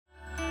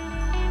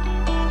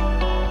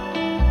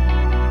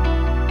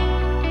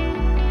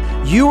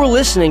You are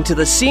listening to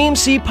the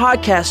CMC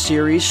podcast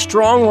series,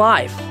 Strong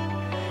Life.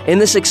 In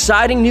this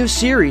exciting new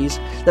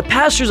series, the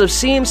pastors of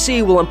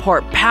CMC will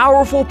impart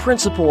powerful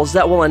principles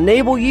that will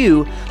enable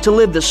you to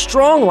live the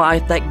strong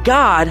life that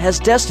God has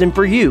destined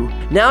for you.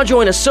 Now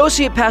join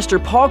Associate Pastor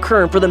Paul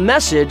Kern for the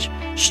message,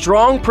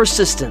 Strong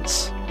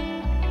Persistence.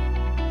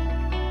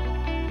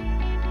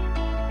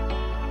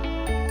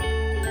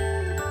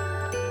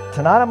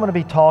 Tonight I'm going to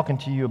be talking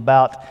to you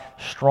about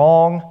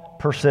strong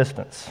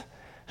persistence.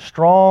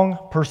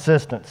 Strong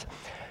persistence.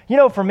 You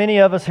know, for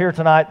many of us here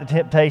tonight, the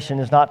temptation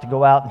is not to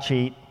go out and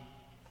cheat,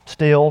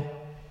 steal,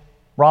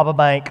 rob a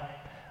bank.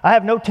 I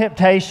have no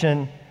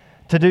temptation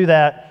to do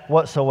that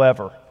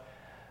whatsoever.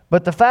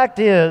 But the fact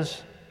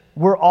is,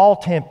 we're all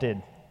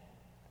tempted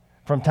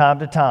from time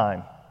to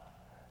time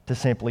to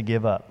simply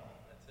give up.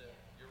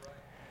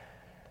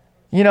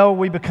 You know,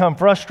 we become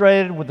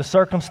frustrated with the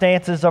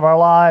circumstances of our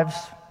lives.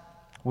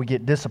 We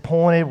get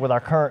disappointed with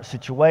our current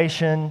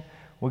situation.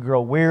 We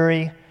grow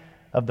weary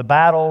of the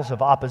battles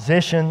of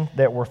opposition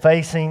that we're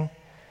facing.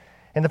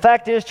 And the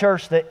fact is,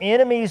 church, the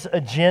enemy's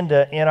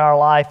agenda in our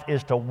life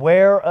is to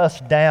wear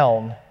us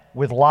down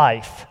with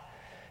life,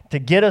 to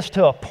get us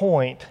to a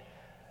point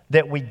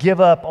that we give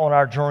up on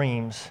our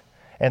dreams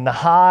and the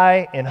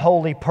high and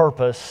holy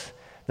purpose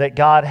that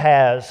God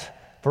has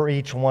for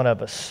each one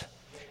of us.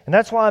 And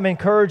that's why I'm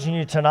encouraging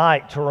you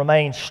tonight to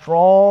remain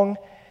strong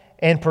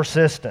and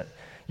persistent.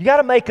 You got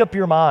to make up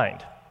your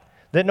mind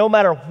that no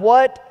matter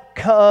what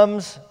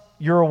comes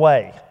your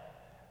way,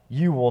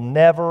 you will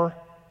never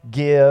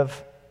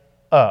give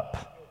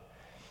up.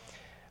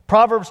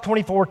 Proverbs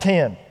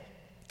 24:10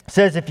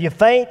 says, if you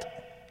faint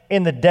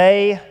in the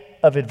day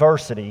of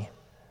adversity,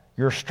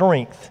 your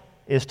strength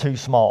is too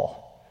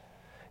small.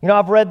 You know,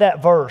 I've read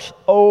that verse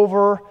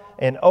over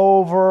and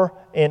over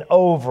and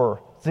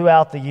over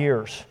throughout the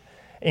years,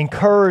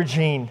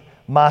 encouraging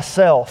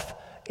myself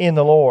in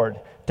the Lord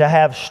to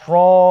have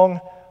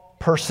strong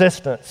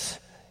persistence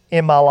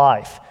in my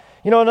life.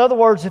 You know, in other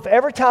words, if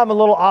every time a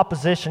little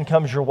opposition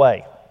comes your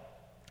way,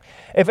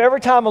 if every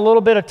time a little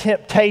bit of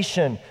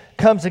temptation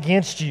comes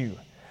against you,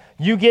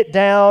 you get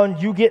down,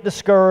 you get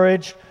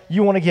discouraged,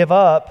 you want to give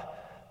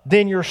up,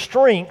 then your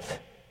strength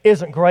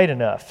isn't great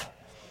enough.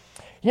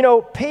 You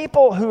know,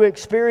 people who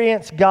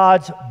experience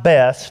God's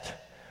best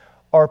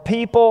are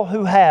people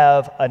who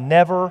have a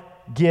never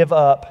give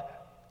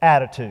up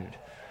attitude.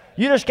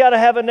 You just got to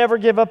have a never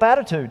give up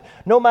attitude.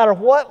 No matter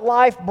what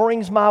life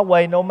brings my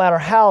way, no matter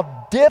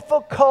how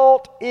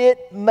difficult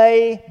it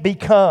may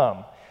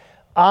become,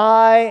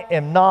 I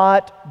am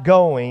not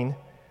going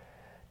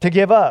to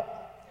give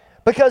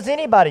up. Because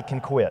anybody can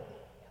quit.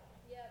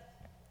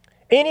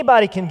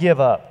 Anybody can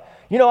give up.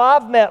 You know,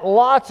 I've met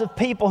lots of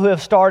people who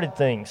have started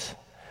things.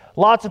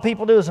 Lots of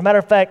people do. As a matter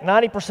of fact,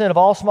 90% of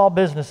all small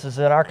businesses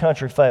in our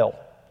country fail.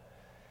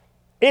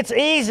 It's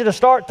easy to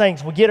start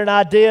things. We get an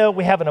idea.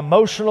 We have an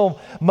emotional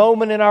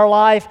moment in our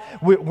life.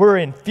 We're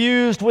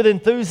infused with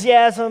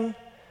enthusiasm.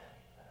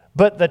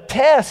 But the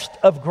test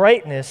of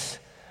greatness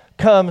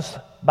comes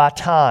by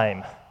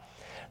time.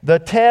 The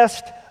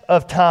test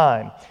of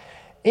time.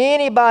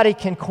 Anybody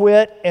can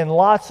quit, and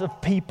lots of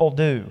people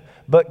do.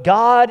 But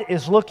God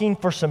is looking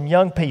for some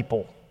young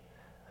people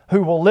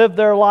who will live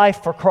their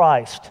life for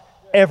Christ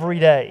every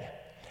day.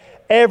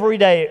 Every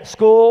day at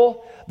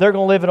school. They're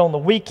going to live it on the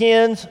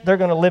weekends. They're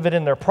going to live it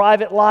in their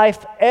private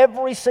life.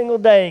 Every single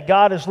day,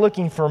 God is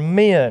looking for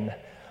men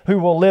who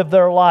will live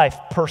their life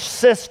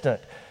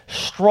persistent,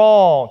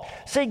 strong.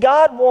 See,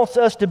 God wants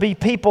us to be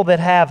people that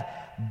have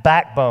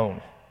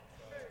backbone.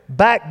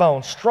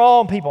 Backbone,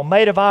 strong people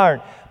made of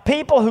iron.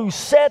 People who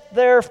set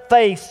their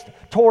face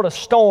toward a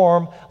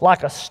storm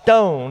like a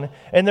stone,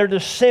 and they're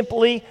just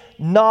simply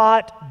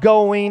not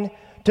going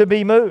to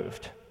be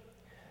moved.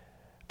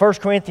 1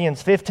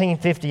 Corinthians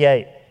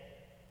 15:58.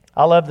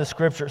 I love the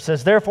scripture. It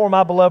says, therefore,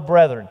 my beloved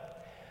brethren,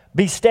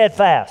 be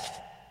steadfast,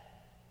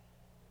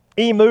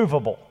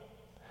 immovable,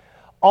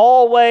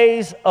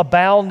 always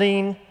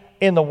abounding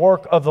in the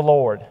work of the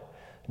Lord,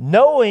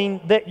 knowing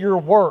that your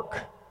work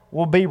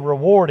will be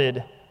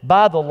rewarded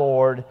by the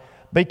Lord,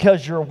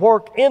 because your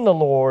work in the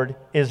Lord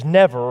is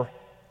never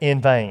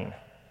in vain.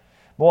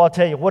 Well, I'll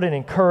tell you, what an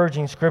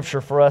encouraging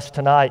scripture for us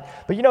tonight.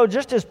 But you know,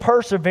 just as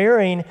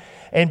persevering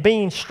and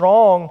being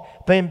strong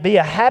can be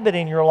a habit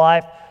in your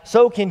life,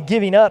 so can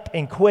giving up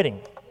and quitting.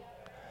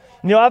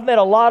 You know, I've met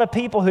a lot of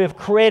people who have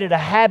created a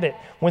habit.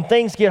 When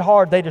things get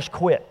hard, they just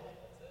quit.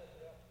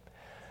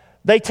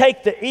 They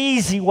take the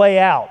easy way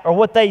out, or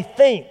what they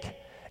think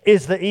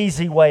is the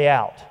easy way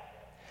out.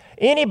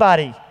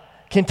 Anybody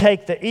can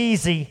take the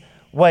easy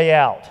way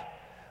out.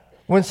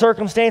 When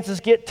circumstances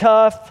get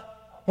tough,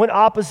 when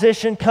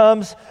opposition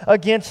comes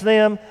against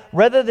them,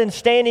 rather than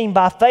standing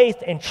by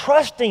faith and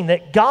trusting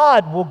that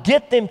God will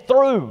get them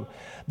through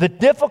the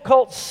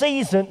difficult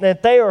season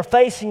that they are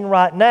facing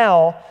right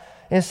now,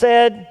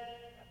 instead,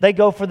 they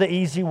go for the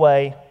easy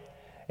way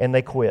and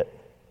they quit.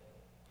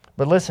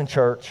 But listen,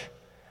 church,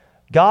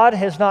 God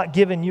has not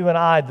given you and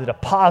I the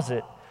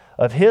deposit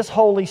of His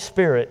Holy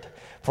Spirit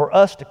for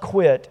us to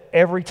quit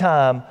every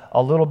time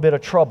a little bit of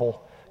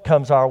trouble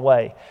comes our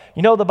way.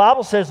 You know, the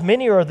Bible says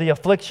many are the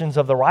afflictions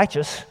of the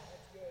righteous,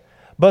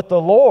 but the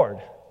Lord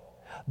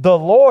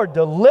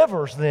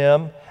delivers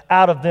them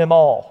out of them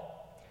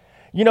all.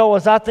 You know,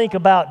 as I think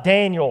about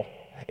Daniel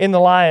in the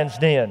lion's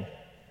den,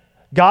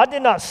 God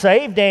did not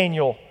save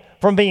Daniel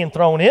from being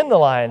thrown in the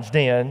lion's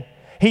den.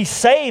 He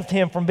saved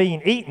him from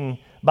being eaten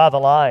by the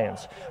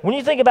lions. When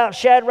you think about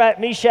Shadrach,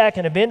 Meshach,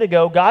 and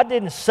Abednego, God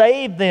didn't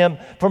save them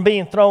from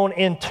being thrown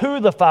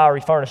into the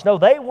fiery furnace. No,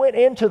 they went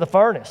into the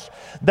furnace.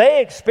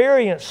 They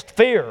experienced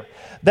fear.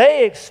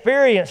 They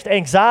experienced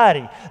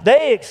anxiety.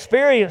 They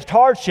experienced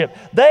hardship.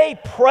 They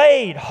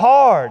prayed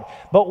hard.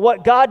 But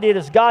what God did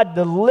is God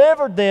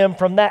delivered them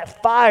from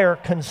that fire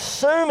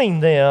consuming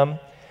them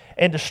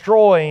and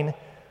destroying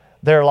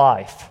their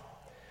life.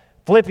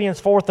 Philippians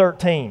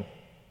 4:13.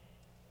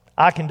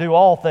 I can do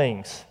all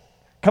things.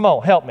 Come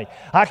on, help me.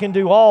 I can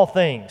do all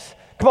things.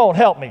 Come on,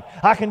 help me.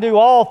 I can do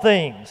all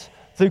things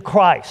through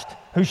Christ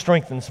who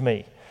strengthens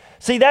me.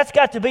 See, that's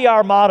got to be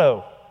our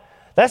motto.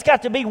 That's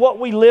got to be what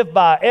we live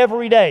by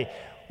every day.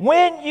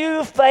 When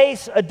you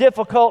face a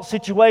difficult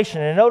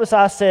situation, and notice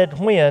I said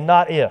when,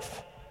 not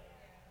if.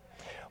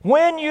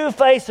 When you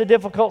face a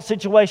difficult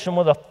situation,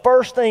 one of the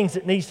first things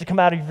that needs to come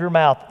out of your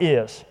mouth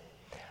is,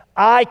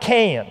 I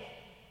can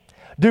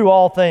do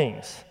all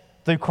things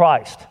through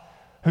Christ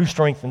who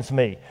strengthens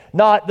me.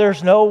 Not,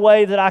 there's no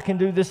way that I can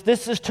do this.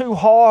 This is too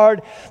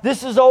hard.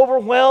 This is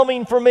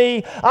overwhelming for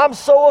me. I'm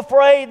so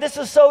afraid. This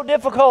is so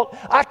difficult.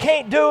 I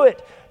can't do it.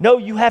 No,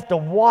 you have to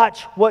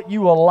watch what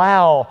you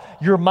allow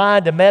your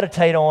mind to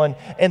meditate on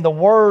and the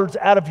words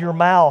out of your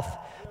mouth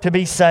to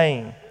be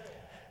saying.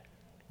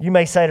 You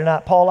may say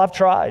tonight, Paul, I've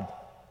tried.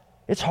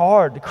 It's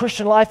hard. The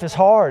Christian life is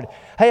hard.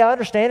 Hey, I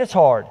understand it's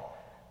hard.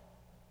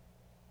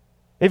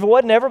 If it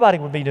wasn't, everybody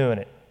would be doing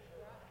it.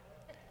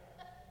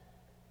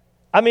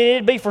 I mean,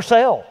 it'd be for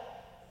sale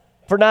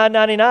for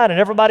 $9.99 and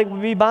everybody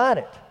would be buying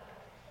it.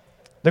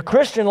 The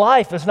Christian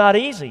life is not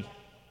easy,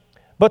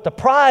 but the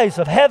prize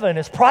of heaven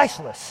is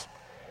priceless.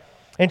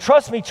 And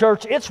trust me,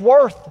 church, it's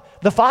worth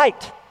the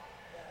fight.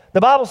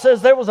 The Bible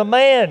says there was a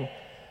man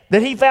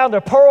that he found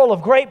a pearl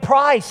of great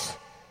price.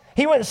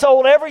 He went and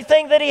sold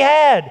everything that he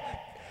had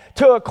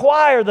to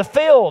acquire the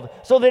field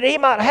so that he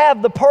might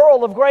have the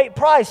pearl of great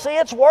price. See,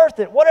 it's worth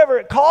it. Whatever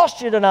it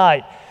cost you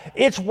tonight,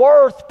 it's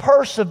worth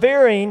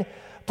persevering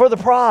for the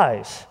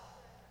prize.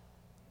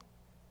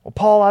 Well,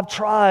 Paul, I've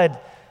tried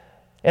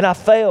and I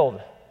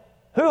failed.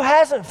 Who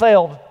hasn't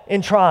failed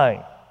in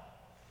trying?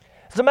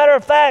 As a matter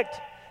of fact,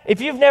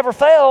 if you've never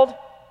failed,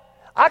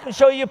 I can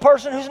show you a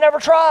person who's never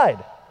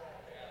tried.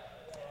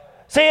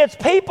 See, it's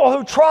people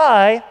who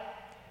try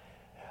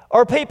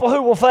or people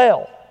who will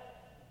fail.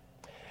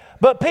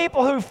 But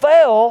people who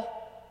fail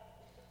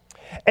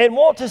and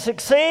want to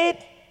succeed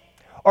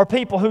are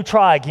people who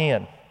try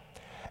again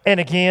and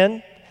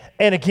again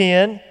and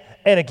again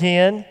and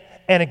again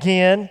and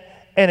again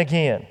and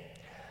again.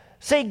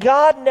 See,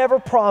 God never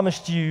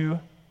promised you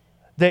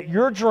that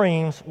your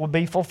dreams would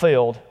be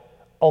fulfilled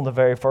on the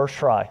very first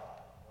try.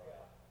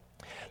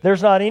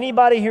 There's not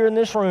anybody here in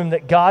this room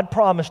that God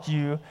promised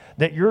you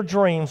that your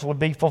dreams would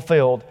be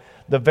fulfilled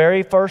the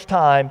very first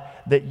time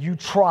that you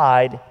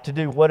tried to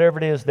do whatever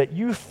it is that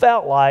you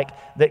felt like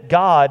that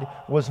God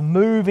was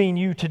moving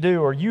you to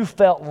do or you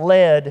felt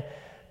led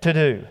to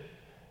do. You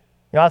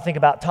know, I think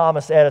about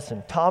Thomas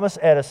Edison. Thomas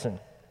Edison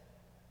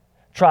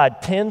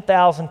tried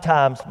 10,000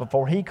 times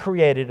before he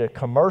created a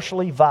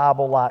commercially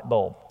viable light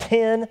bulb.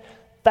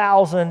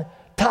 10,000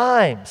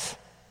 times.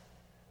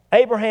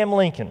 Abraham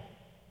Lincoln,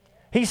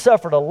 he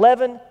suffered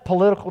 11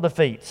 political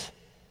defeats,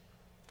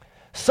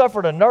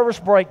 suffered a nervous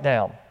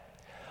breakdown,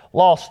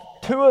 lost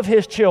 2 of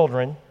his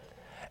children,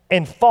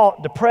 and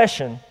fought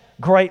depression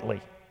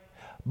greatly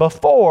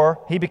before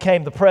he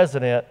became the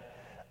president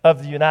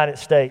of the United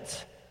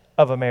States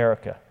of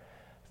America.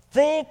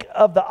 Think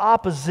of the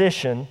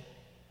opposition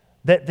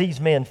that these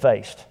men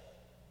faced.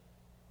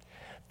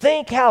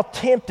 Think how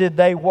tempted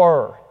they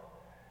were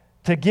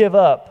to give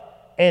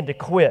up and to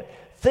quit.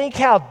 Think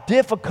how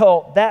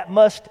difficult that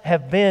must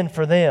have been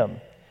for them.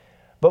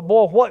 But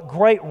boy, what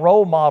great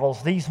role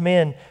models these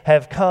men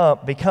have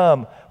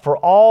become for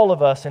all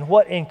of us, and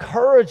what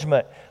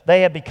encouragement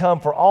they have become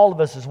for all of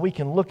us as we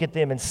can look at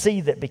them and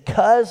see that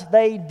because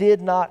they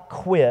did not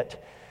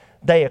quit,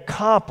 they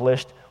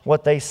accomplished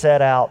what they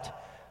set out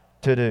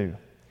to do.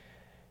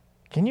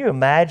 Can you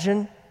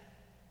imagine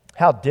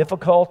how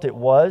difficult it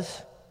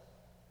was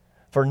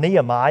for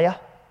Nehemiah?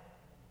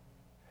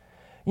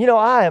 You know,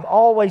 I am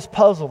always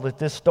puzzled at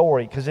this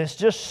story because it's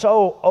just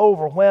so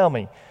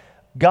overwhelming.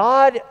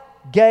 God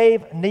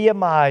gave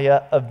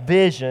Nehemiah a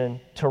vision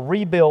to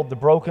rebuild the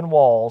broken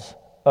walls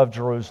of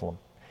Jerusalem.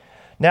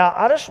 Now,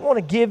 I just want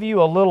to give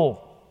you a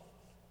little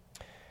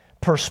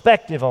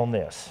perspective on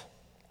this.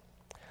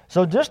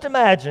 So just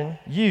imagine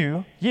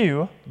you,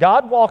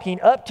 God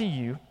walking up to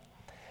you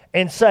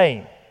and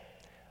saying,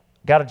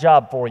 got a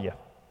job for you.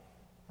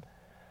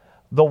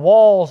 The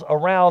walls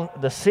around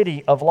the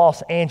city of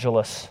Los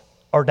Angeles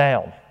are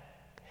down,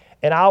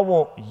 and I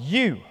want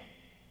you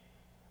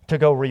to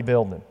go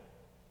rebuild them.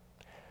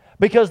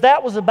 because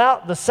that was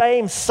about the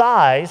same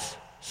size,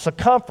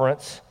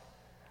 circumference,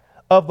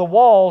 of the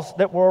walls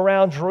that were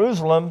around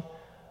Jerusalem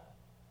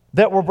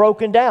that were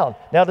broken down.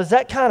 Now, does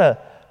that kind of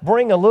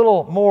bring a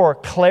little more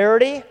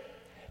clarity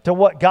to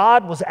what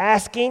God was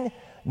asking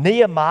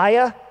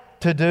Nehemiah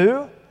to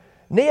do?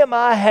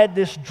 Nehemiah had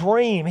this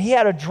dream. He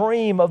had a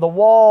dream of the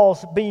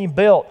walls being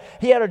built.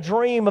 He had a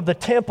dream of the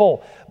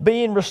temple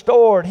being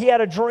restored. He had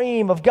a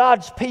dream of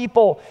God's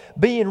people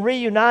being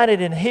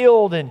reunited and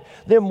healed and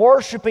them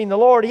worshiping the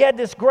Lord. He had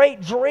this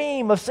great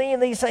dream of seeing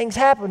these things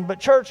happen. But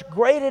church,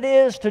 great it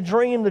is to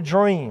dream the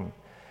dream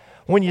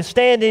when you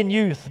stand in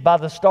youth by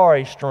the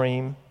starry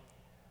stream.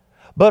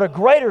 But a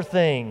greater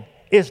thing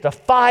is to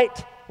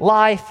fight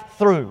life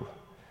through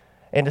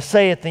and to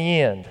say at the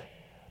end,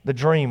 the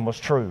dream was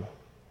true.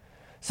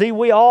 See,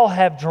 we all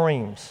have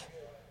dreams.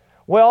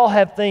 We all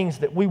have things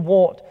that we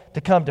want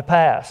to come to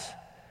pass.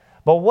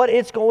 But what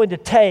it's going to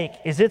take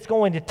is it's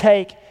going to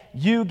take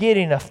you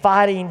getting a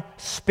fighting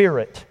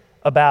spirit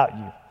about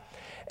you.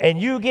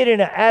 And you getting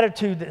an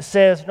attitude that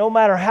says, no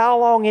matter how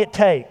long it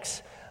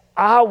takes,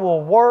 I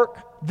will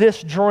work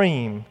this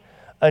dream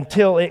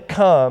until it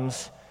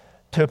comes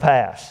to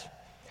pass.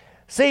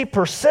 See,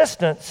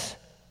 persistence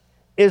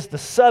is the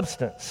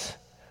substance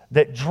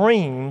that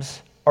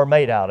dreams are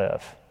made out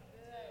of.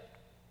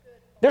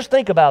 Just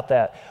think about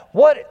that.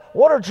 What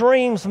are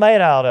dreams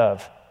made out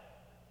of?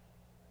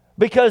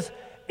 Because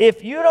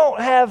if you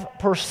don't have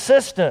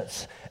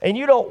persistence and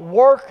you don't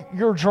work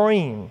your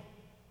dream,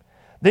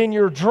 then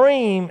your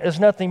dream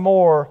is nothing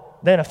more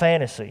than a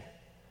fantasy.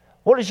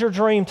 What is your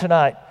dream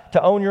tonight?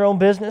 To own your own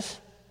business?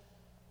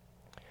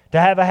 To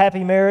have a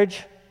happy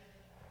marriage?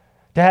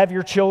 To have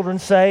your children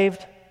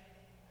saved?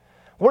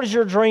 What is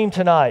your dream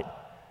tonight?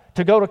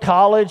 To go to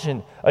college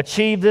and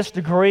achieve this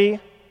degree?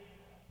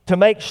 To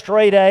make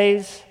straight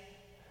A's,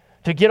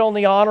 to get on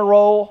the honor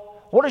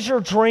roll? What is your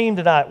dream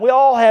tonight? We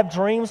all have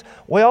dreams.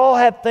 We all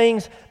have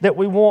things that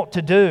we want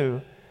to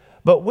do,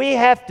 but we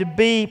have to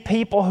be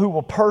people who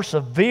will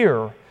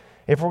persevere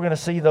if we're going to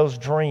see those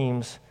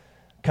dreams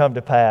come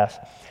to pass.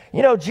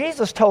 You know,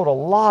 Jesus told a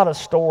lot of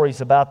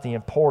stories about the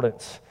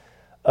importance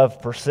of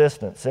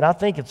persistence, and I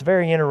think it's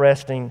very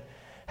interesting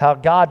how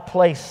God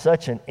placed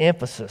such an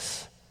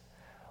emphasis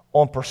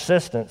on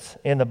persistence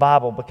in the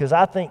Bible, because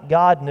I think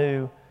God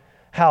knew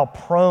how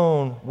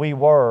prone we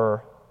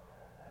were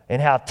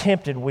and how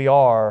tempted we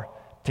are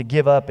to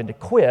give up and to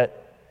quit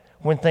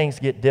when things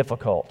get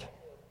difficult.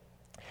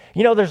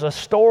 You know, there's a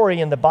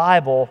story in the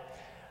Bible,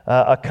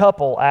 a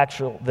couple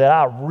actually, that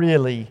I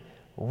really,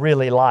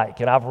 really like,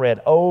 and I've read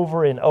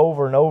over and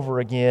over and over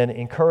again,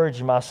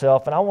 encouraging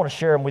myself, and I want to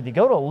share them with you.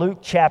 Go to Luke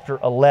chapter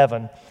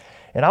 11,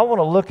 and I want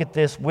to look at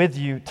this with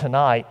you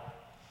tonight.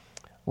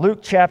 Luke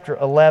chapter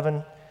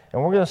 11,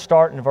 and we're going to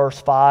start in verse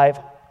 5.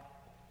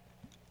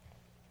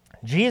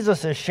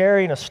 Jesus is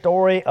sharing a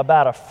story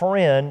about a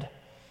friend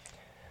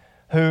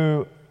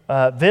who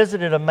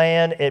visited a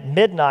man at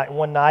midnight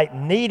one night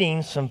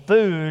needing some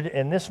food,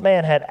 and this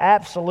man had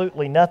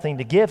absolutely nothing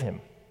to give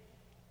him.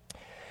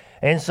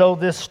 And so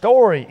this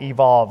story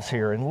evolves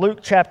here in Luke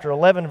chapter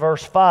 11,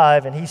 verse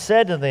 5, and he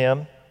said to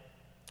them,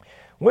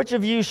 "Which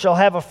of you shall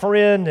have a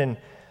friend and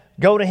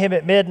go to him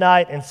at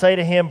midnight and say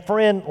to him,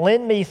 'Friend,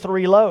 lend me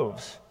 3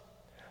 loaves,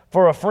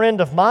 for a friend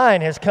of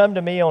mine has come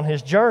to me on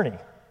his journey,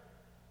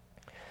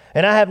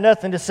 and I have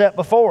nothing to set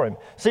before him.'"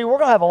 See, we're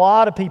going to have a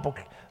lot of people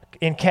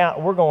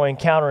we're going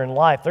to encounter in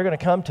life. They're going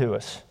to come to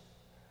us,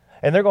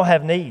 and they're going to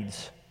have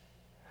needs.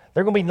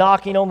 They're going to be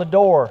knocking on the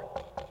door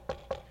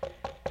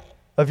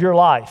of your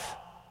life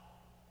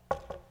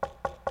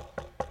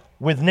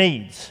with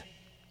needs.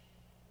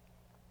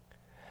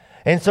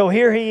 And so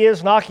here he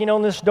is knocking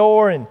on this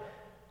door, and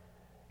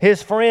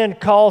his friend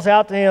calls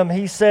out to him.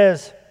 He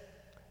says,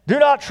 "Do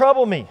not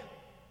trouble me.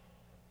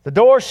 The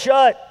door's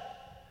shut.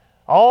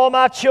 All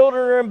my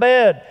children are in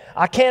bed.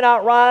 I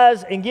cannot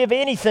rise and give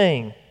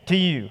anything to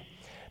you."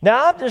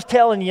 Now, I'm just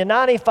telling you,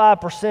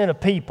 95% of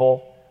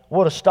people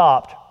would have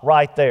stopped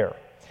right there.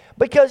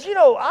 Because,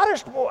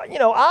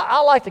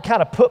 I like to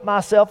kind of put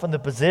myself in the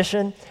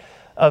position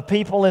of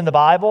people in the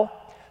Bible.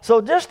 So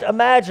just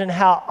imagine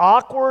how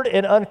awkward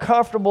and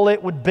uncomfortable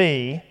it would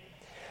be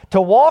to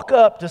walk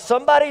up to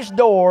somebody's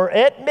door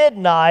at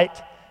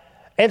midnight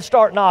and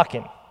start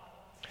knocking.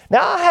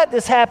 Now, I had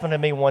this happen to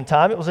me one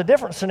time. It was a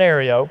different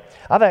scenario.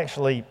 I've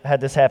actually had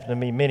this happen to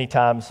me many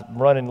times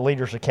running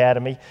Leaders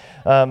Academy.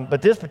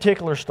 But this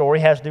particular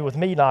story has to do with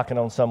me knocking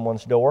on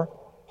someone's door.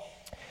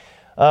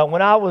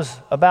 When I was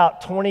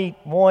about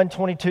 21,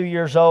 22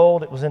 years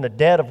old, it was in the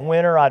dead of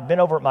winter. I'd been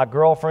over at my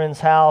girlfriend's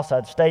house.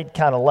 I'd stayed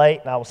kind of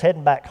late, and I was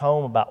heading back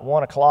home about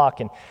 1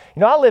 o'clock. And,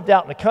 I lived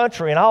out in the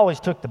country, and I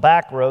always took the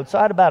back road, so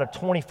I had about a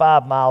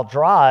 25-mile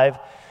drive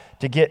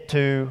to get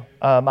to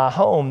my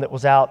home that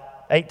was out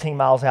 18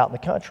 miles out in the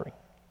country.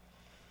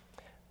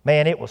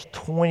 Man, it was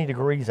 20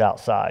 degrees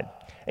outside.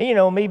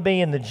 And me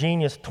being the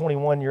genius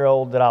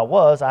 21-year-old that I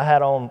was, I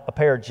had on a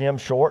pair of gym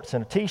shorts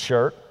and a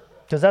t-shirt,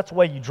 because that's the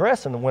way you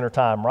dress in the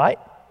wintertime, right?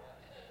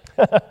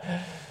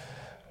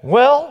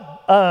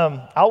 Well,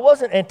 I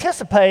wasn't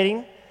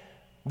anticipating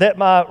that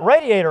my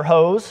radiator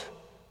hose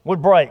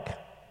would break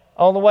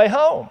on the way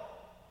home.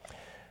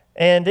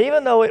 And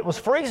even though it was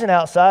freezing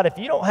outside, if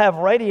you don't have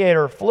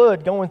radiator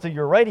fluid going through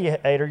your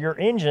radiator, your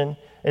engine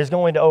is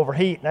going to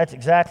overheat. And that's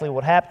exactly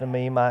what happened to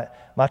me. My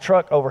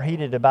truck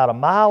overheated about 1.5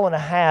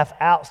 miles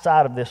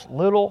outside of this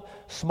little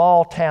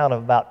small town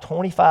of about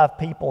 25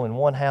 people and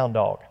 1 hound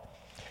dog.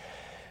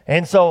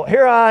 And so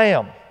here I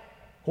am.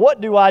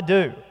 What do I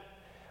do?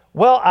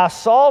 Well, I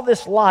saw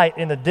this light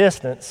in the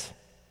distance,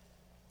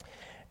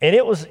 and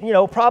it was,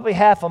 probably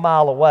 1/2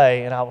 mile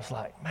away, and I was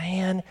like,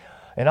 man.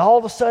 And all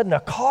of a sudden, a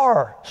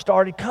car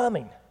started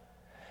coming.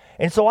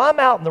 And so I'm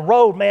out in the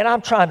road, man.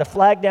 I'm trying to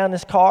flag down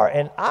this car,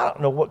 and I don't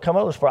know what come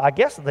over for. I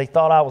guess they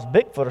thought I was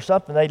Bigfoot or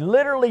something. They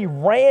literally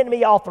ran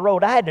me off the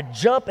road. I had to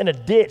jump in a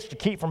ditch to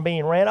keep from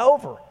being ran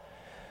over.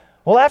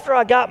 Well, after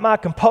I got my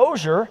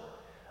composure,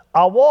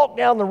 I walked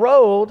down the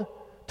road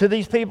to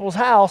these people's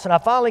house, and I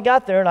finally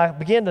got there, and I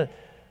began to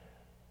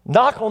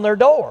knock on their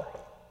door.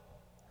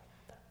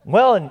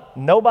 Well, and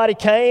nobody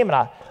came,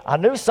 and I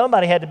knew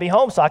somebody had to be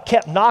home, so I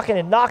kept knocking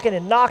and knocking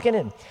and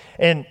knocking,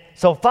 and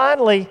so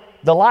finally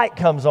the light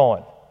comes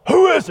on.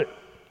 Who is it?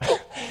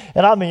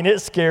 And I mean,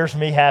 it scares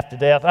me half to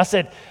death. I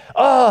said,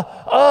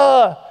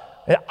 I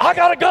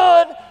got a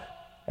gun,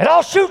 and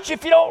I'll shoot you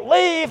if you don't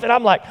leave. And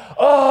I'm like,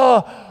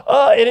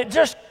 and it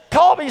just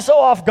caught me so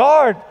off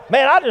guard.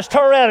 Man, I just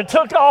turned around and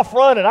took off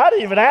running. I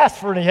didn't even ask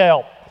for any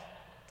help.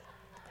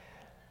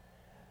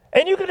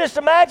 And you can just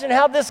imagine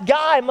how this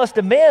guy must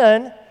have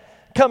been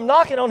come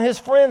knocking on his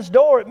friend's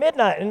door at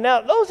midnight. And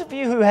now, those of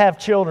you who have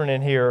children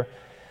in here,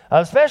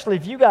 especially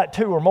if you got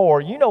 2 or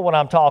more, you know what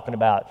I'm talking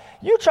about.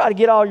 You try to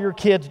get all your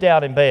kids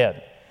down in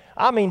bed.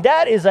 I mean,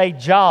 that is a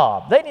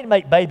job. They need to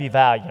make baby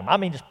Valium. I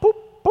mean, just poop,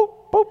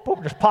 poop, poop,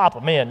 poop, just pop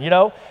them in,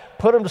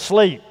 put them to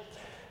sleep.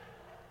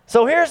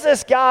 So here's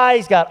this guy.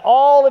 He's got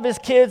all of his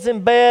kids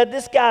in bed.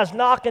 This guy's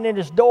knocking at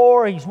his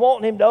door. He's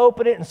wanting him to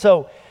open it. And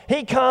so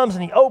he comes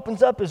and he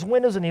opens up his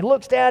windows and he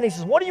looks down and he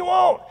says, "What do you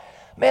want?"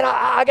 "Man,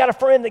 I got a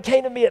friend that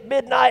came to me at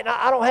midnight and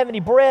I don't have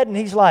any bread." And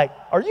he's like,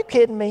 "Are you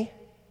kidding me?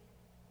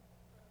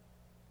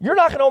 You're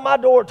knocking on my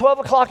door at 12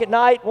 o'clock at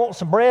night wanting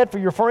some bread for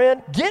your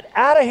friend? Get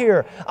out of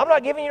here. I'm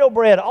not giving you no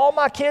bread. All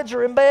my kids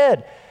are in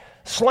bed."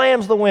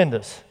 Slams the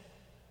windows.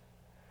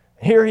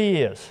 Here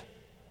he is.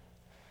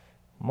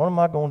 What am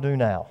I going to do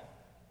now?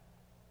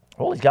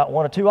 Well, he's got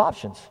 1 or 2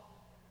 options.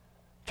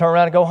 Turn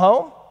around and go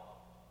home,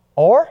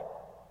 or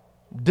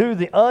do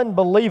the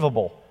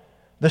unbelievable,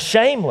 the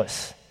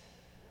shameless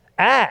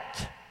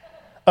act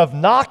of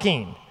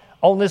knocking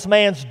on this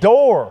man's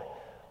door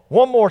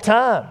one more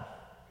time.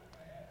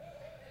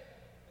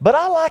 But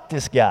I like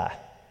this guy,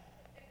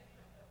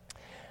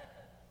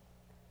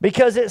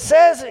 because it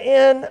says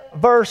in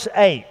verse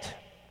 8,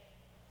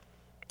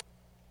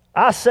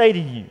 "I say to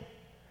you,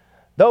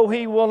 though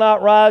he will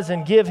not rise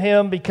and give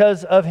him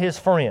because of his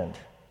friend,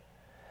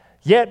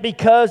 yet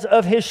because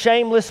of his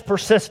shameless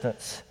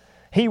persistence,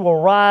 he will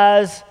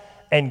rise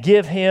and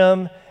give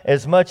him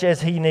as much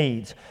as he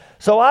needs.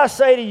 So I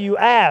say to you,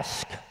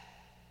 ask,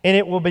 and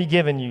it will be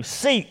given you.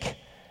 Seek,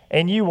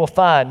 and you will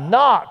find.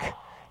 Knock,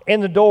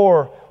 and the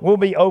door will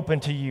be open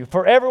to you.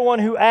 For everyone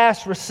who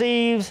asks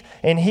receives,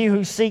 and he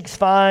who seeks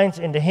finds,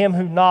 and to him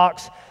who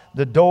knocks,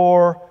 the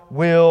door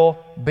will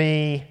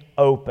be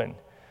open."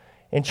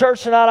 In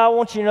church tonight, I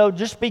want you to know,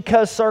 just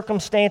because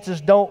circumstances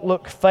don't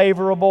look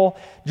favorable,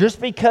 just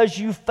because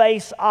you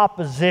face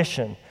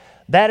opposition,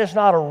 that is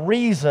not a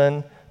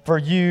reason for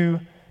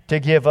you to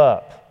give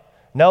up.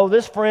 No,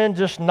 this friend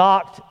just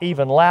knocked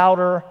even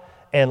louder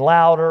and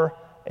louder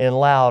and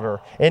louder.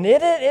 And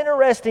isn't it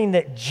interesting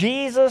that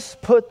Jesus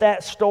put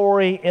that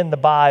story in the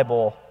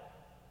Bible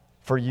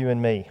for you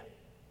and me?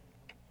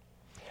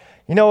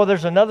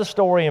 There's another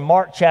story in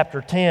Mark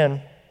chapter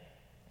 10.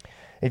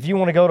 If you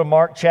want to go to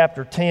Mark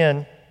chapter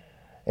 10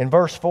 and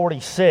verse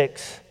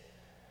 46,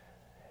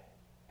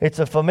 it's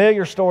a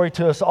familiar story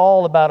to us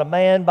all about a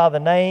man by the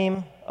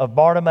name of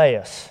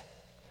Bartimaeus.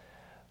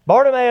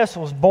 Bartimaeus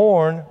was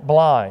born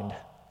blind.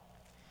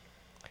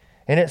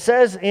 And it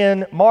says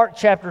in Mark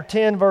chapter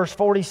 10, verse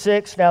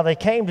 46, "Now they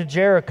came to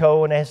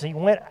Jericho, and as he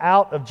went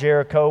out of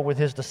Jericho with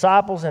his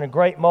disciples and a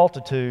great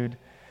multitude,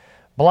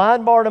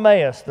 blind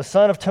Bartimaeus, the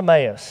son of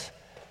Timaeus,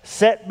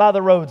 sat by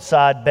the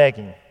roadside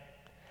begging.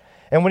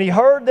 And when he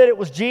heard that it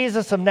was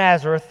Jesus of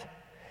Nazareth,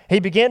 he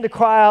began to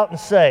cry out and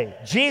say,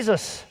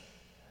 'Jesus,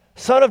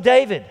 Son of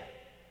David,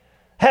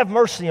 have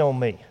mercy on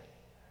me.'"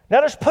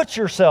 Now just put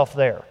yourself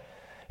there.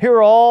 Here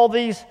are all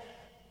these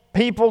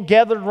people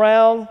gathered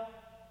around,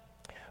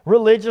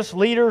 religious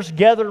leaders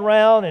gathered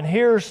around, and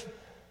here's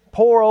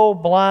poor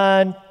old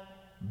blind,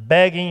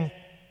 begging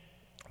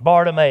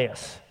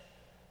Bartimaeus.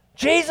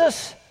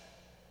 Jesus,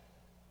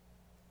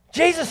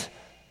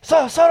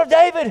 Son of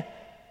David,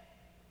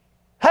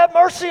 have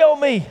mercy on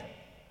me.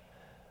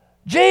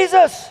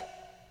 Jesus,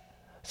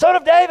 Son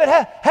of David,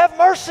 have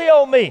mercy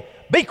on me.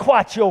 Be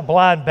quiet, you old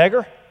blind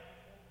beggar.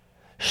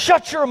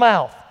 Shut your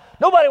mouth.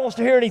 Nobody wants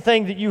to hear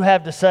anything that you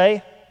have to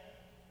say.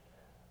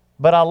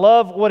 But I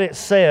love what it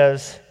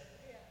says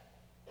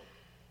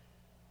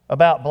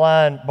about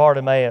blind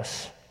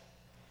Bartimaeus.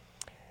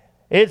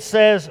 It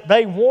says,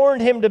 they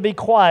warned him to be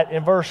quiet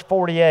in verse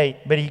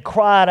 48, but he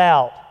cried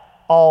out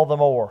all the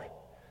more,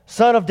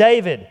 Son of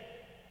David,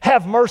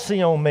 have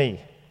mercy on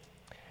me.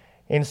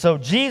 And so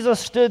Jesus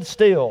stood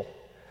still,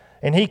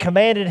 and he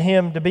commanded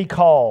him to be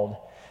called.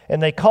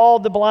 And they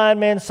called the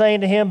blind man,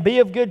 saying to him, Be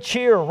of good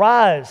cheer,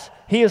 rise,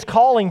 he is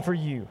calling for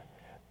you.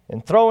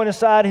 And throwing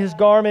aside his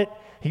garment,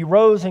 he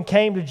rose and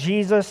came to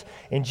Jesus.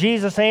 And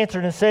Jesus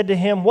answered and said to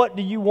him, What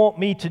do you want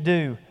me to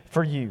do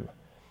for you?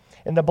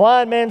 And the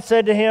blind man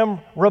said to him,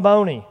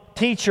 Rabboni,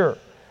 teacher,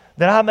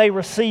 that I may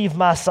receive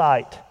my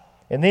sight.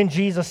 And then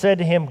Jesus said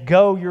to him,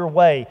 Go your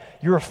way,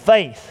 your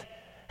faith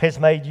has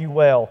made you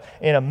well.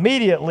 And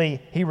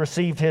immediately he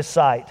received his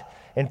sight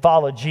and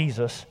followed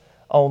Jesus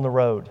on the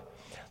road.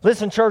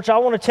 Listen, church, I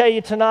want to tell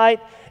you tonight,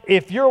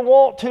 if your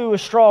want to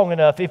is strong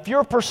enough, if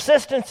your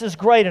persistence is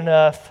great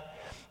enough,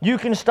 you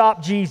can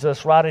stop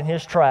Jesus right in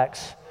his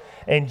tracks.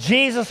 And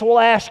Jesus will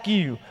ask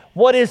you,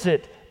 what is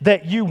it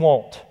that you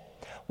want?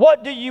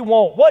 What do you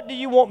want? What do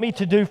you want me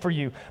to do for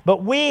you?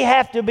 But we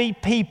have to be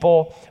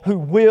people who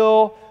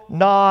will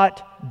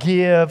not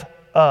give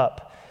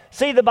up.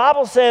 See, the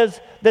Bible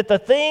says that the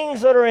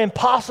things that are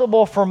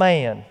impossible for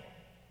man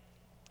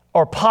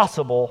are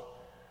possible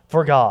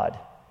for God.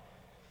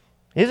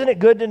 Isn't it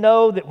good to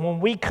know that when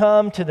we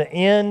come to the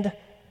end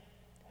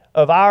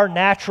of our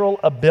natural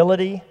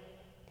ability,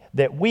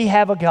 that we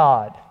have a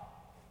God?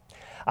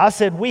 I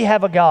said we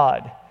have a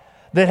God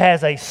that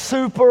has a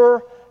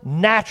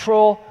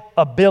supernatural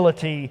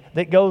ability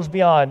that goes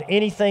beyond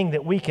anything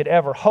that we could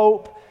ever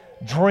hope,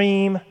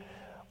 dream,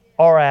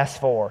 or ask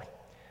for.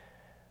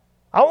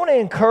 I want to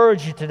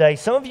encourage you today.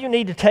 Some of you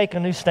need to take a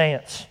new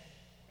stance.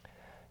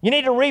 You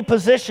need to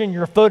reposition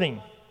your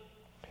footing.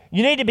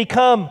 You need to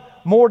become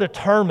more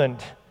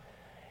determined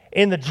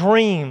in the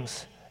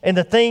dreams and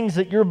the things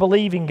that you're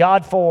believing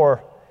God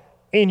for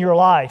in your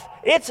life.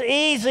 It's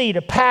easy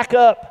to pack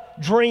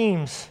up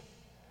dreams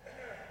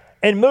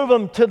and move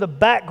them to the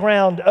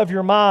background of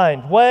your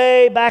mind,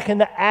 way back in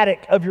the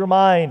attic of your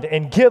mind,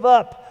 and give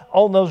up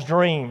on those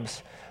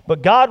dreams.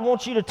 But God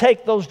wants you to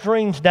take those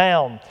dreams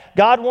down.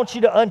 God wants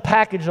you to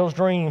unpackage those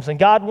dreams, and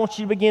God wants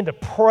you to begin to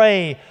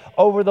pray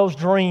over those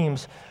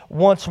dreams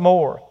once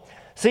more.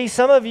 See,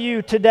 some of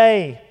you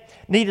today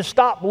need to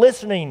stop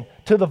listening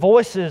to the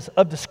voices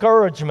of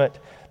discouragement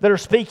that are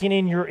speaking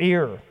in your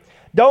ear.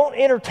 Don't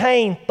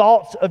entertain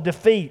thoughts of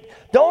defeat.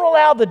 Don't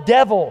allow the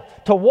devil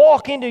to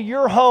walk into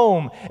your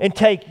home and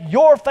take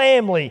your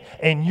family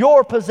and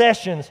your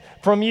possessions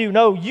from you.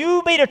 No,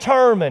 you be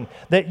determined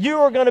that you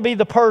are going to be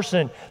the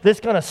person that's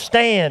going to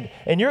stand,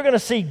 and you're going to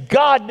see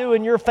God do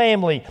in your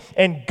family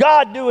and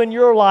God do in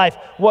your life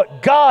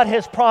what God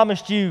has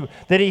promised you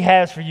that He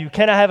has for you.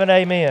 Can I have an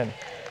amen?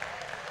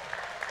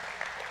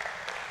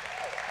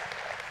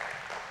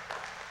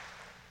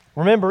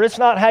 Remember, it's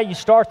not how you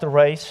start the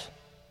race.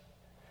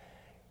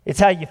 It's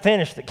how you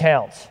finish that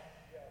counts.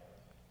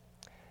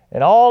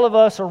 And all of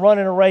us are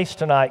running a race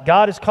tonight.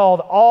 God has called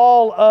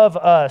all of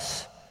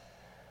us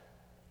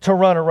to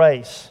run a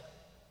race.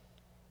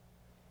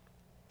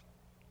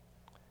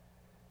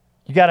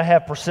 You got to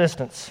have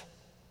persistence.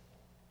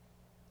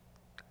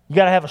 You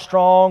got to have a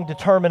strong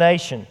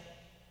determination.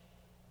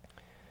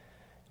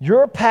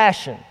 Your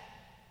passion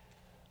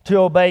to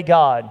obey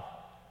God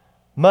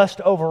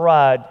must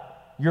override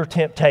your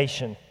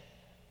temptation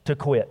to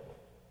quit.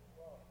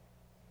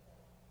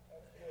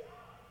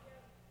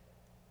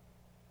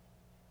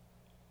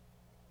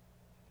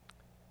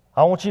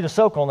 I want you to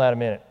soak on that a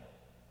minute.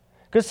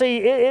 Because, see,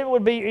 it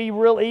would be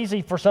real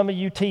easy for some of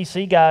you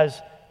TC guys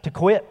to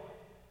quit.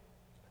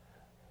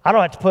 I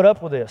don't have to put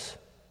up with this.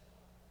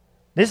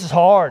 This is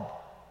hard.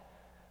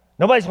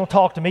 Nobody's going to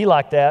talk to me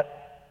like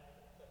that.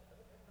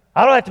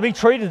 I don't have to be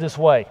treated this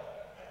way,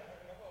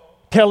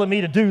 telling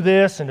me to do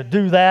this and to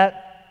do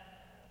that.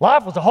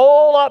 Life was a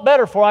whole lot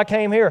better before I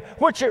came here,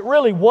 which it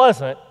really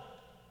wasn't.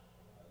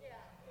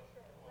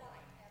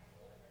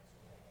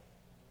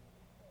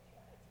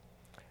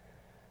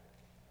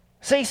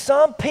 See,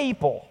 some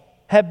people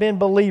have been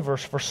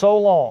believers for so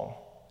long,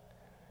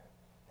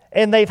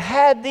 and they've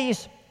had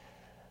these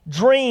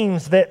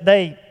dreams that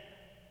they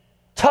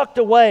tucked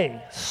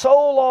away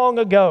so long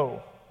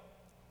ago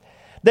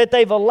that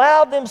they've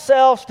allowed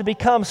themselves to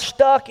become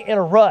stuck in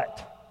a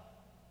rut,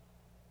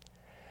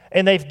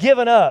 and they've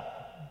given up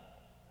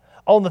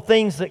on the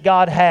things that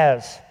God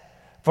has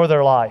for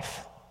their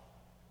life.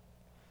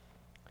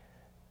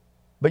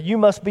 But you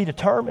must be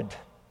determined.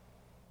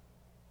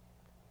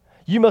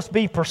 You must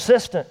be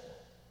persistent.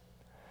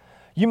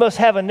 You must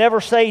have a never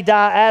say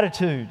die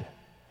attitude.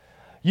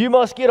 You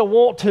must get a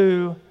want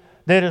to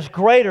that is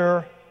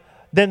greater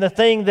than the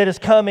thing that is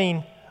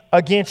coming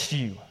against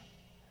you.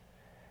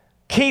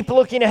 Keep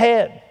looking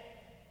ahead.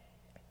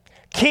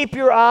 Keep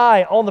your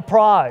eye on the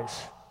prize.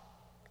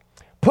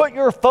 Put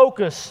your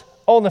focus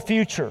on the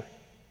future.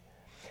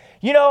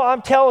 You know,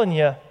 I'm telling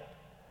you,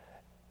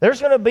 there's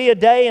going to be a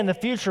day in the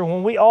future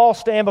when we all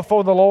stand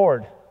before the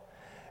Lord.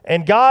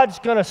 And God's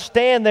going to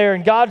stand there,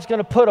 and God's going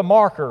to put a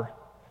marker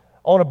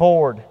on a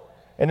board.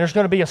 and there's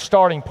going to be a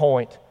starting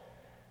point.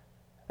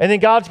 And then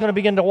God's going to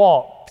begin to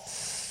walk.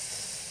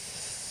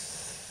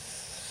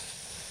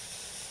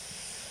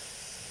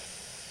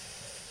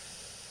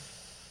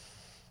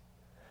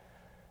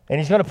 And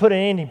He's going to put an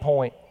ending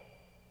point.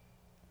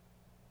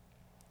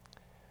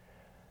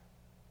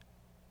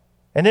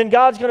 And then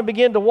God's going to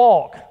begin to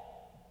walk.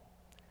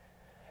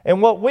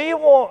 And what we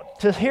want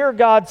to hear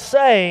God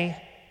say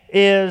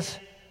is,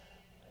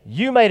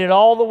 you made it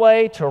all the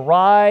way to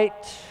right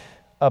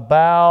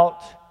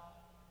about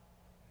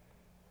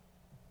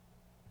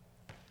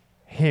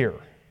here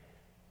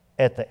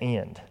at the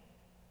end.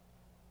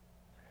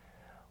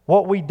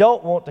 What we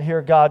don't want to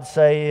hear God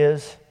say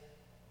is,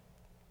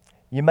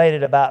 you made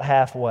it about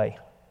halfway.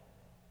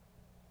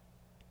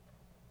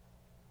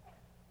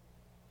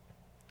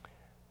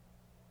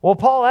 Well,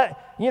 Paul,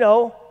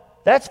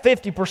 that's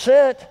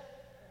 50%.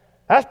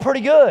 That's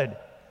pretty good.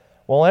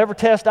 Well, every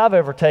test I've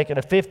ever taken,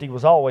 a 50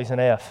 was always an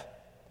F.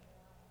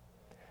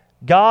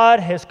 God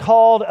has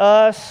called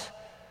us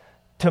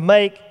to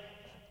make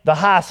the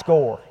high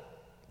score.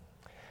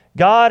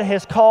 God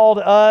has called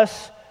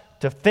us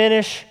to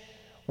finish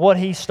what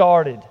He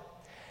started.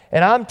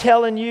 And I'm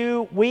telling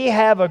you, we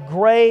have a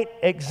great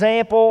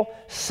example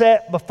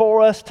set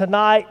before us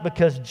tonight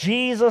because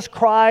Jesus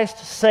Christ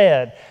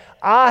said,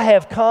 I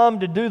have come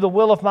to do the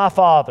will of my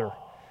Father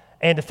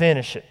and to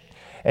finish it.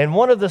 And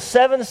one of the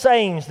 7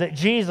 sayings that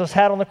Jesus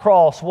had on the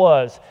cross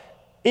was,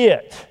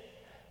 it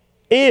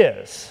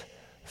is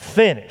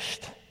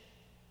finished.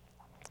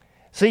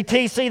 See,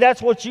 TC,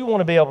 that's what you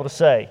want to be able to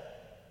say.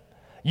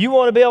 You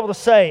want to be able to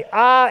say,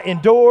 I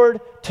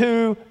endured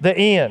to the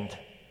end.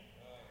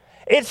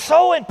 It's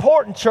so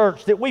important,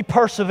 church, that we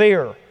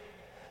persevere,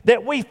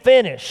 that we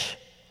finish.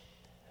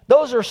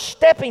 Those are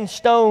stepping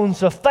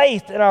stones of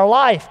faith in our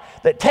life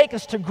that take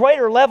us to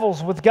greater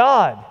levels with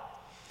God.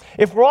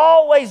 If we're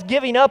always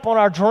giving up on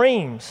our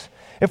dreams,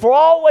 if we're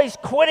always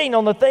quitting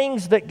on the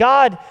things that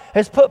God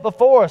has put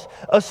before us,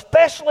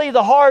 especially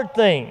the hard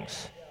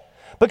things,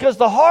 because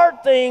the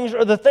hard things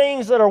are the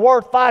things that are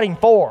worth fighting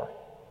for.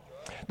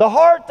 The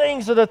hard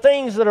things are the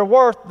things that are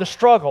worth the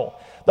struggle.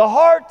 The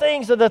hard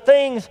things are the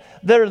things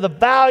that are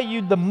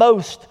valued the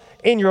most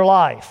in your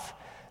life.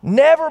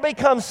 Never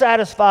become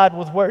satisfied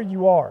with where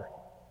you are.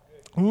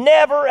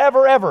 Never,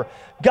 ever, ever.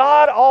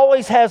 God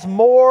always has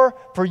more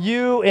for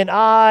you and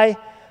I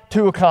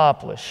to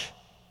accomplish.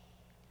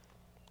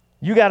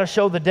 You got to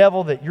show the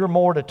devil that you're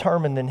more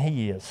determined than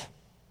he is.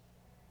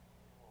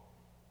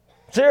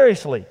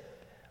 Seriously.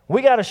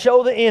 We got to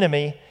show the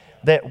enemy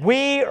that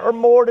we are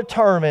more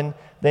determined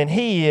than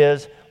he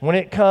is when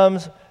it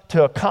comes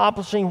to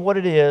accomplishing what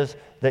it is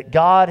that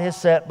God has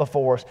set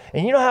before us.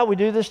 And you know how we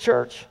do this,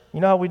 church? You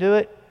know how we do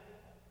it?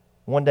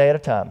 One day at a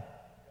time.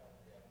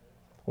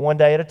 One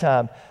day at a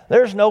time.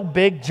 There's no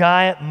big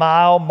giant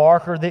mile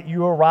marker that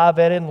you arrive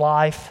at in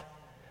life.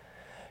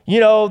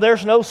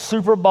 There's no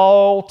Super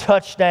Bowl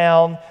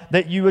touchdown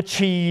that you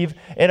achieve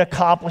in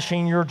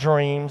accomplishing your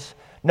dreams.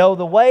 No,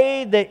 the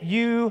way that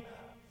you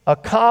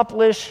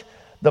accomplish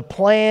the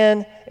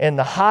plan and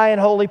the high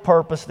and holy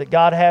purpose that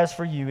God has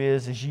for you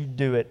is you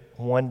do it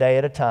one day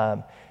at a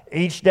time.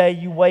 Each day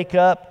you wake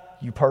up,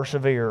 you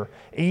persevere.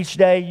 Each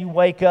day you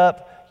wake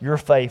up, you're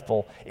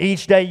faithful.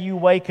 Each day you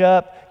wake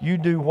up, you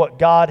do what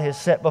God has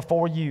set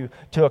before you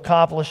to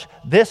accomplish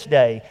this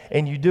day,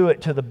 and you do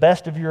it to the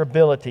best of your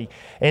ability.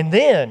 And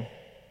then,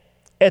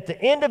 at the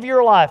end of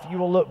your life, you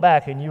will look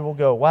back and you will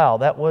go, wow,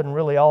 that wasn't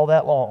really all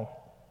that long.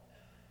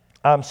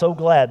 I'm so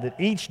glad that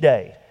each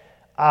day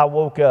I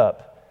woke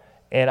up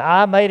and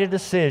I made a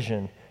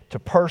decision to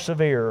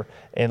persevere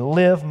and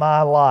live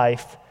my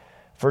life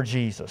for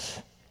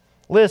Jesus.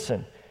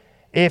 Listen,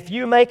 if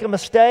you make a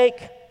mistake,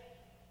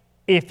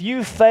 if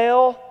you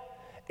fail,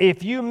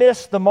 if you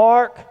miss the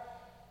mark,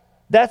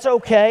 that's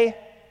okay.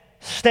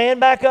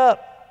 Stand back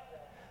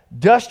up,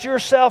 dust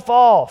yourself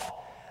off,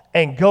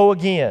 and go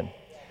again.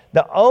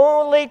 The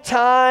only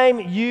time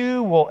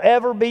you will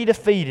ever be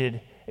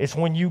defeated is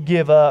when you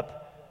give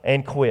up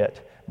and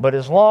quit. But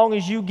as long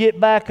as you get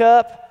back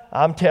up,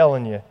 I'm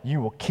telling you,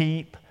 you will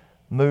keep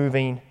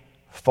moving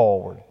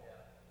forward.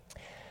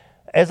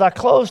 As I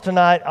close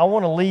tonight, I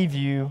want to leave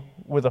you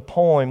with a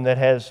poem that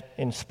has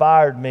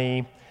inspired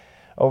me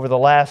over the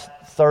last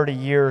 30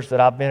 years that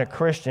I've been a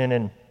Christian,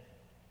 and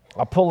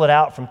I pull it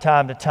out from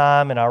time to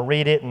time and I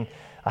read it, and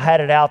I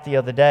had it out the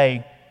other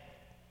day,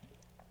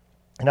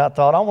 and I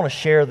thought I want to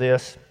share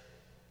this,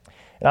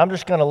 and I'm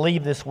just going to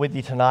leave this with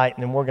you tonight,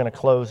 and then we're going to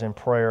close in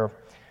prayer.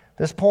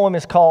 This poem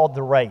is called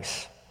The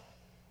Race.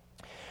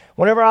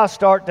 Whenever I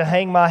start to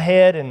hang my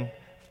head in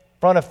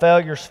front of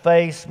failure's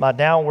face, my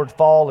downward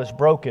fall is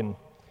broken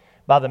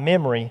by the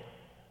memory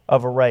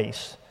of a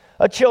race.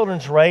 A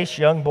children's race,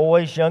 young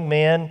boys, young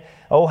men.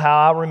 Oh,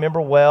 how I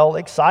remember well.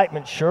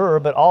 Excitement, sure,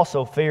 but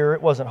also fear.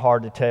 It wasn't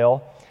hard to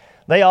tell.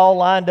 They all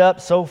lined up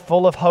so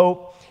full of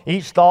hope,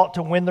 each thought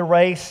to win the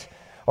race,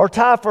 or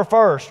tie for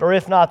first, or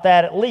if not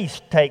that, at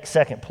least take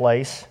second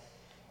place.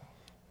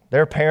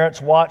 Their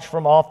parents watched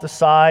from off the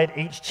side,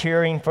 each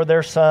cheering for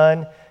their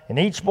son, and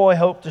each boy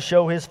hoped to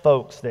show his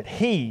folks that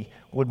he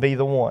would be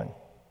the one.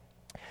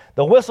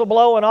 The whistle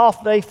blew and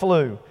off they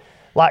flew,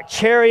 like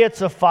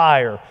chariots of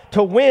fire.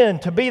 To win,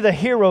 to be the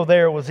hero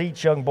there was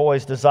each young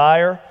boy's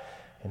desire.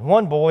 And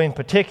one boy in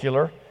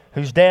particular,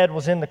 whose dad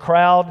was in the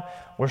crowd,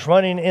 was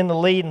running in the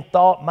lead and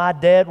thought, my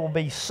dad will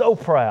be so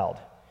proud.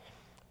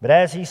 But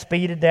as he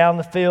speeded down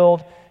the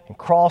field and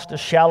crossed a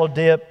shallow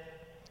dip,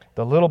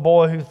 the little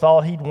boy who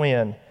thought he'd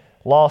win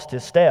lost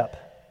his step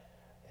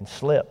and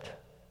slipped.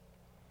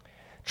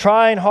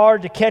 Trying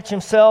hard to catch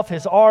himself,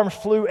 his arms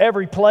flew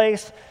every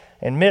place,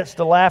 and amidst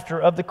the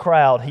laughter of the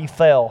crowd, he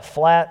fell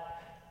flat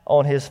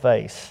on his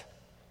face.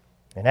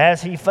 And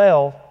as he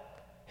fell,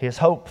 his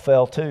hope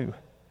fell too.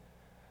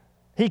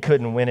 He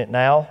couldn't win it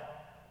now.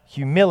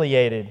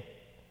 Humiliated,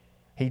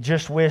 he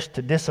just wished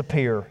to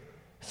disappear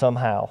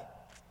somehow.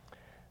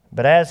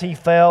 But as he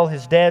fell,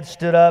 his dad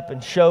stood up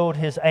and showed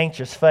his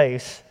anxious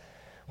face,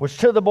 which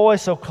to the boy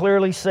so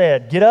clearly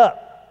said, get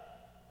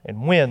up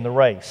and win the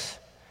race.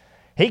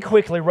 He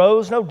quickly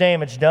rose, no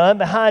damage done,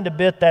 behind a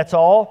bit, that's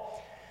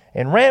all,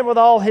 and ran with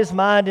all his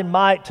mind and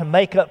might to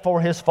make up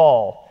for his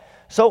fall.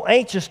 So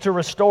anxious to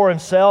restore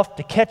himself,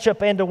 to catch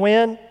up and to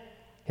win,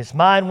 his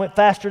mind went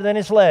faster than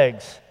his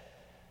legs.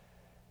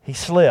 He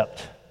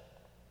slipped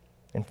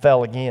and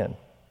fell again.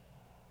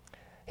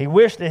 He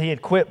wished that he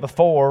had quit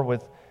before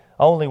with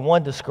only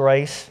one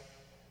disgrace.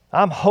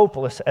 I'm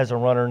hopeless as a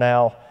runner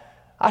now.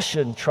 I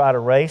shouldn't try to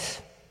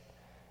race.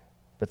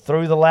 But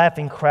through the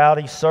laughing crowd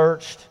he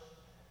searched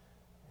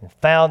and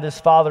found his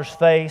father's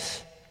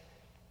face,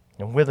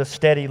 and with a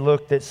steady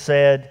look that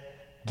said,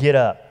 get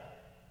up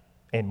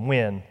and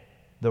win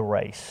the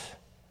race.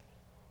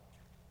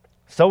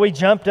 So he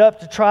jumped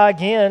up to try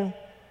again,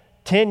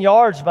 10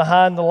 yards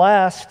behind the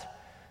last.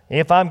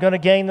 If I'm going to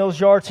gain those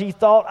yards, he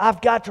thought,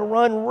 I've got to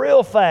run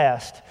real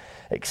fast.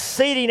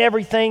 Exceeding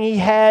everything he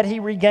had,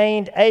 he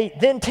regained 8,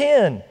 then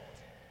 10.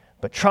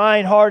 But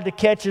trying hard to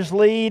catch his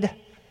lead,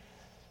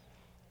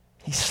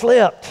 he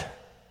slipped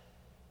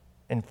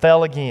and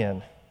fell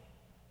again.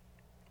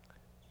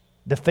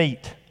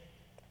 Defeat.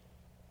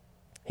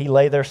 He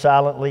lay there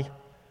silently.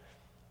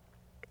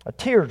 A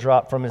tear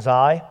dropped from his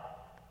eye.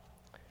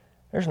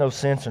 There's no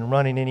sense in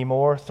running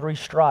anymore. 3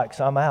 strikes,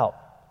 I'm out.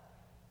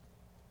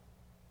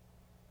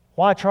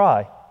 Why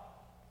try?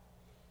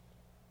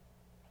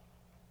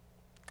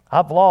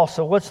 I've lost,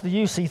 so what's the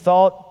use, he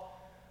thought.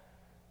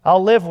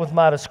 I'll live with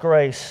my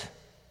disgrace.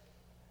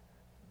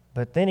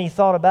 But then he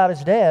thought about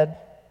his dad,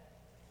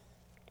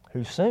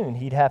 who soon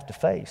he'd have to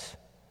face.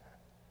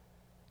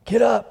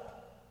 Get up.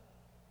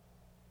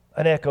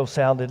 An echo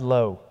sounded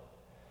low.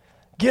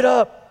 Get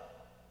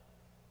up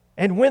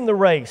and win the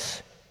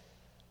race.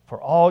 For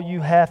all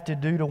you have to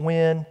do to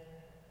win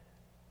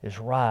is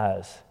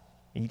rise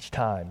each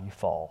time you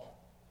fall.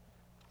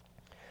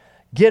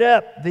 Get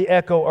up, the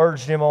echo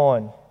urged him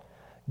on.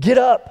 Get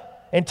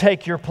up and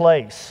take your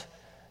place.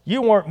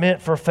 You weren't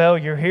meant for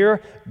failure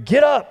here.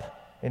 Get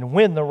up and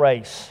win the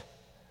race.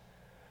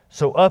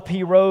 So up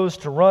he rose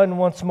to run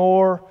once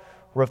more,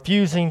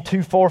 refusing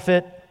to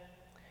forfeit.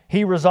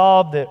 He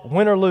resolved that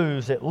win or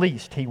lose, at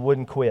least he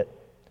wouldn't quit.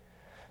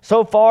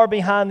 So far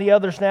behind the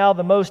others now,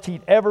 the most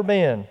he'd ever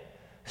been,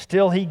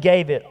 still he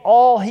gave it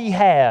all he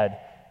had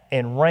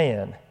and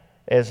ran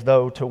as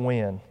though to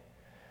win.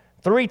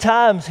 3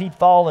 times he'd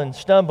fallen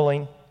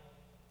stumbling.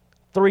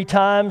 3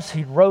 times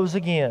he rose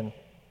again.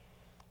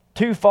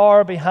 Too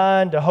far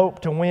behind to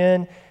hope to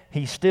win,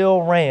 he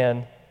still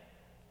ran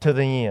to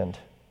the end.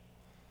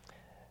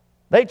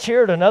 They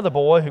cheered another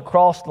boy who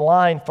crossed the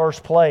line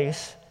first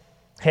place,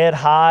 head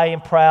high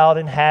and proud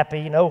and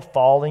happy, no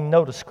falling,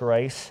 no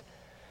disgrace.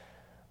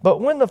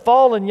 But when the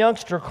fallen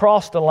youngster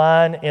crossed the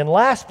line in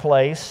last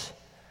place,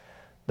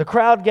 the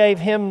crowd gave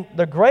him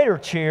the greater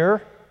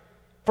cheer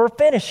for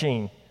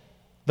finishing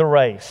the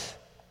race.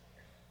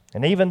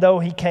 And even though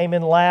he came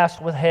in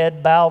last with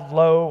head bowed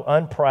low,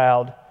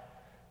 unproud,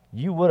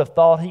 you would have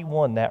thought he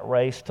won that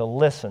race to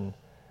listen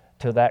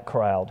to that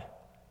crowd.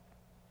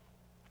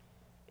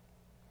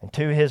 And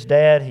to his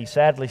dad, he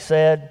sadly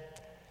said,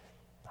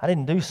 I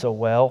didn't do so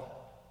well.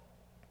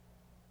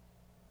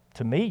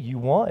 To me, you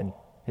won,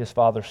 his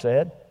father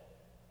said.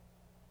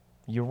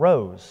 You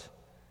rose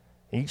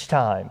each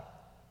time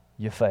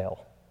you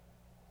fell.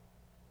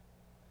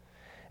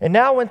 And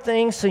now when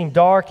things seem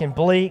dark and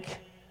bleak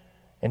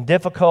and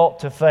difficult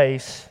to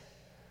face,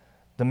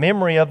 the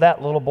memory of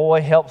that little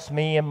boy helps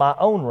me in my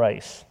own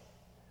race.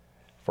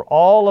 For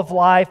all of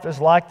life is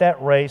like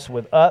that race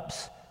with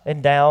ups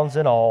and downs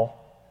and all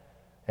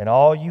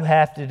you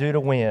have to do to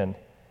win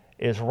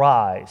is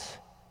rise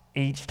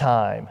each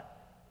time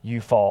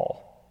you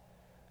fall.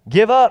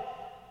 Give up.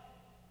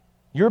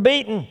 You're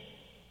beaten.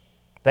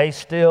 They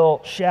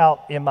still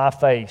shout in my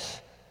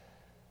face.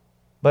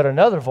 But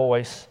another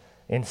voice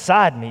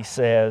inside me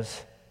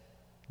says,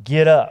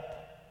 get up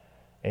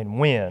and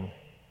win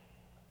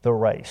the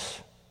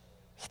race.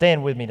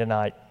 Stand with me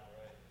tonight.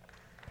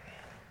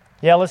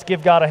 Yeah, let's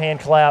give God a hand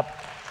clap.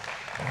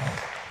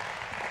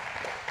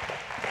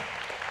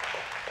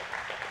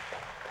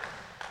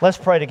 Let's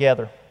pray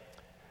together.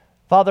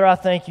 Father, I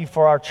thank you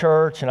for our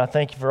church, and I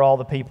thank you for all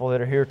the people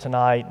that are here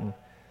tonight.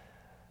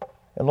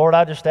 And And Lord,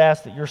 I just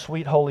ask that your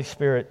sweet Holy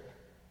Spirit,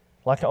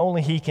 like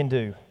only He can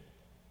do,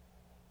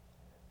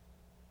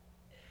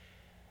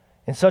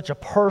 in such a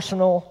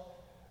personal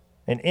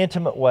and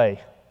intimate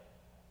way,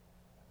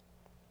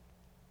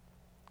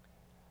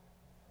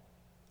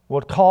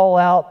 would call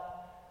out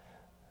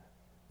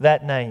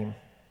that name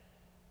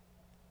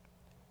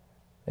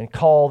and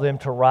call them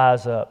to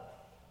rise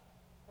up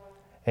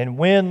and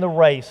win the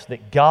race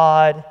that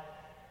God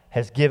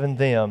has given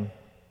them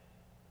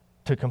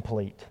to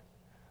complete.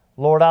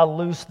 Lord, I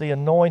loose the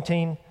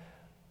anointing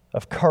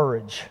of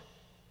courage,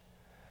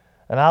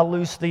 and I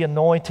loose the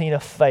anointing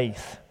of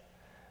faith,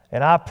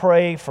 and I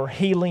pray for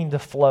healing to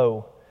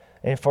flow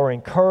and for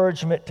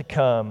encouragement to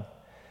come.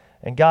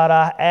 And God,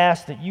 I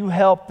ask that you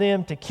help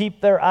them to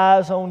keep their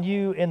eyes on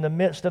you in the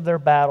midst of their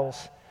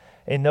battles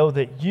and know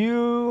that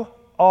you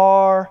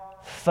are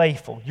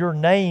faithful. Your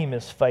name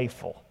is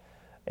faithful,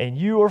 and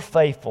you are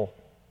faithful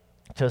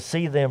to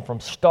see them from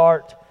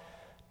start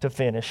to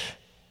finish.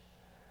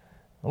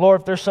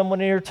 Lord, if there's someone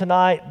here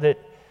tonight that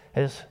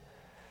has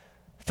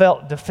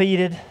felt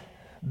defeated,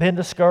 been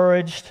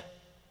discouraged,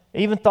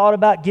 even thought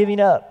about giving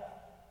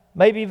up,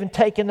 maybe even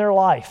taking their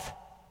life,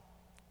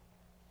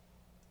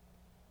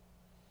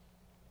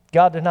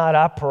 God, tonight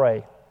I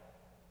pray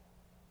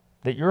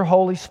that your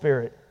Holy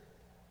Spirit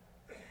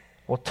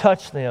will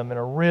touch them in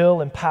a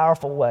real and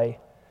powerful way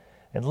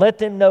and let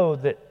them know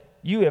that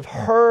you have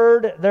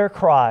heard their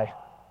cry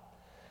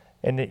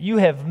and that you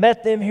have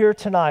met them here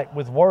tonight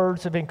with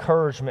words of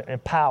encouragement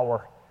and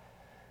power,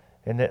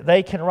 and that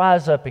they can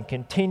rise up and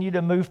continue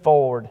to move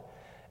forward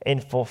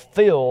and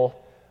fulfill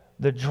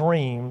the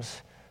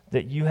dreams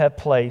that you have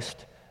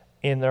placed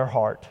in their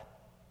heart.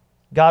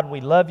 God,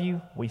 we love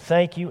you, we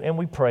thank you, and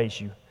we praise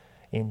you.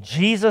 In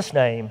Jesus'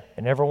 name,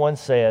 and everyone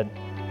said,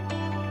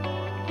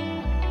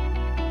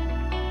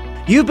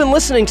 You've been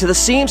listening to the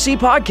CMC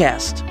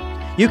Podcast.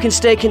 You can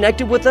stay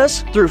connected with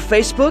us through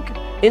Facebook,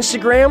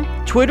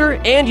 Instagram, Twitter,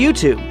 and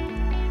YouTube.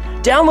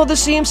 Download the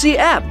CMC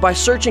app by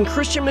searching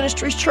Christian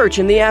Ministries Church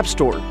in the App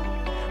Store.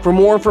 For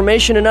more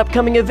information and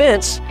upcoming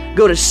events,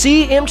 go to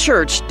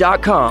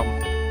cmchurch.com.